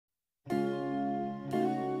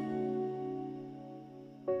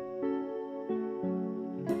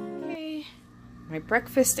My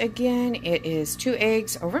breakfast again, it is 2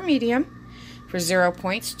 eggs over medium for 0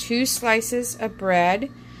 points, 2 slices of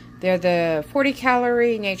bread. They're the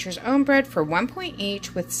 40-calorie Nature's Own bread for 1 point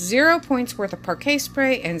each, with 0 points worth of parquet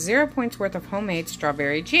spray and 0 points worth of homemade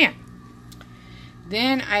strawberry jam.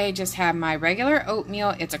 Then I just have my regular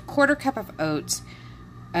oatmeal. It's a 1/4 cup of oats,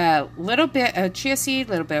 a little bit of chia seed, a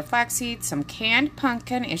little bit of flaxseed, some canned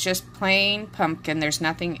pumpkin. It's just plain pumpkin. There's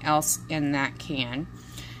nothing else in that can.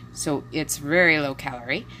 So it's very low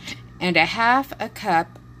calorie. And a half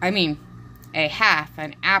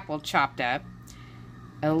an apple chopped up.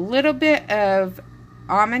 A little bit of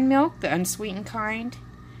almond milk, the unsweetened kind,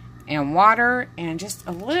 and water, and just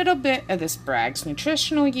a little bit of this Bragg's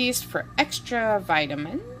nutritional yeast for extra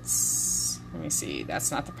vitamins. Let me see,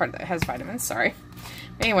 that's not the part that has vitamins, sorry.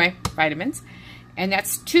 Anyway, vitamins. And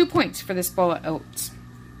that's 2 points for this bowl of oats.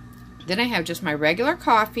 Then I have just my regular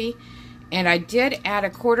coffee, and I did add a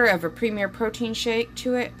 1/4 of a Premier protein shake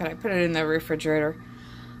to it, but I put it in the refrigerator.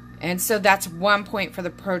 And so that's 1 point for the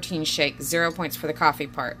protein shake, 0 points for the coffee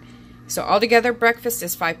part. So altogether, breakfast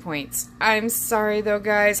is 5 points. I'm sorry though,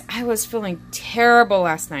 guys. I was feeling terrible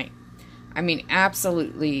last night. I mean,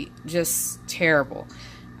 absolutely just terrible.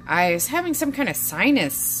 I was having some kind of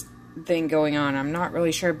sinus thing going on. I'm not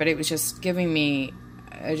really sure, but it was just giving me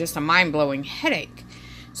just a mind-blowing headache.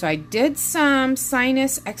 So I did some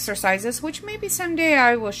sinus exercises, which maybe someday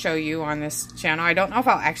I will show you on this channel. I don't know if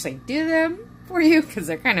I'll actually do them for you because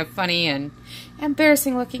they're kind of funny and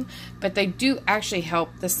embarrassing looking, but they do actually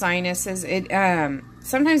help the sinuses.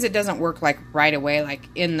 Sometimes it doesn't work like right away, like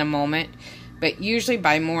in the moment, but usually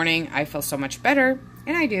by morning I feel so much better,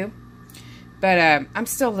 and I do. But I'm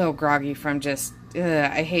still a little groggy from just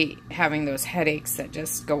I hate having those headaches that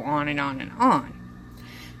just go on and on and on.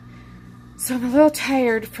 So I'm a little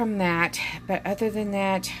tired from that, but other than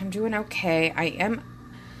that, I'm doing okay.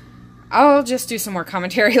 I'll just do some more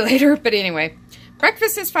commentary later, but anyway,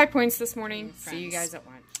 breakfast is 5 points this morning. See you guys at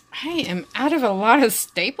lunch. I am out of a lot of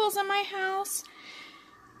staples in my house,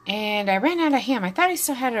 and I ran out of ham. I thought I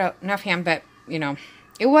still had enough ham, but, you know,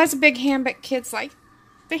 it was a big ham, but kids like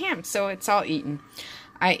the ham, so it's all eaten.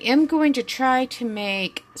 I am going to try to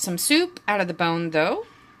make some soup out of the bone, though,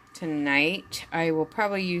 tonight. I will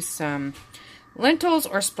probably use some lentils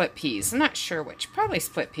or split peas. I'm not sure which. Probably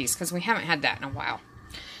split peas, because we haven't had that in a while.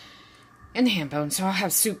 And the ham bone, so I'll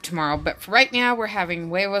have soup tomorrow. But for right now, we're having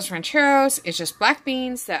huevos rancheros. It's just black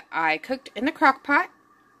beans that I cooked in the crock pot,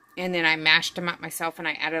 and then I mashed them up myself, and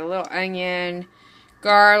I added a little onion,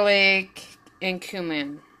 garlic, and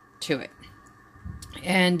cumin to it.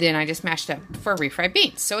 And then I just mashed up for refried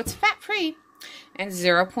beans. So it's fat-free and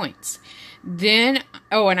 0 points. Then,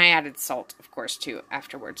 oh, and I added salt, of course, too,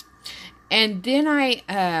 afterwards. And then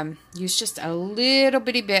I used just a little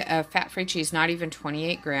bitty bit of fat-free cheese, not even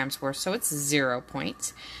 28 grams worth, so it's 0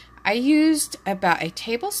 points. I used about a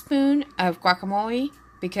tablespoon of guacamole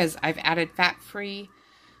because I've added fat-free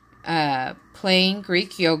plain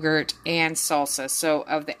Greek yogurt and salsa. So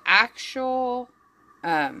of the actual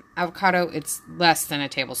avocado, it's less than a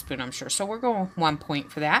tablespoon, I'm sure. So we're going 1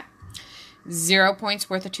 point for that. 0 points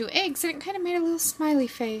worth of 2 eggs, and it kind of made a little smiley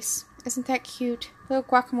face. Isn't that cute? Little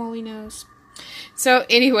guacamole nose. So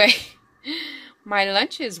anyway, my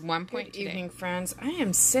lunch is 1 point today. Good evening, friends. I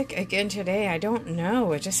am sick again today. I don't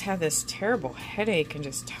know. I just have this terrible headache and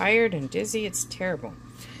just tired and dizzy. It's terrible.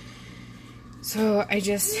 So I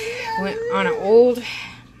just went on an old,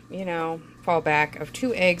 fallback of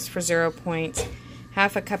 2 eggs for 0 points.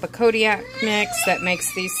 Half a cup of Kodiak mix that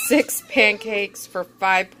makes these 6 pancakes for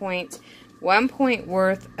 5 points. 1 point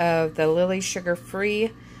worth of the Lily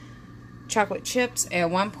sugar-free chocolate chips,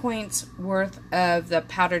 and 1 point worth of the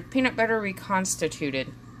powdered peanut butter reconstituted.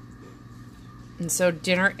 And so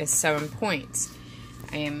dinner is 7 points.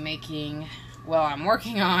 I am making, I'm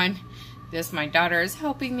working on this. My daughter is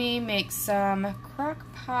helping me make some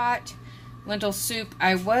crock pot lentil soup.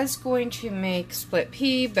 I was going to make split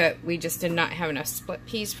pea, but we just did not have enough split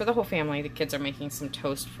peas for the whole family. The kids are making some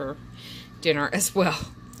toast for dinner as well.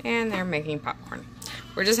 And they're making popcorn.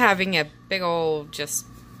 We're just having a big old just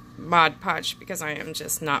Mod Podge because I am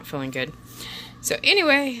just not feeling good. So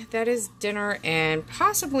anyway, that is dinner and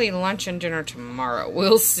possibly lunch and dinner tomorrow.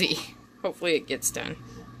 We'll see. Hopefully it gets done.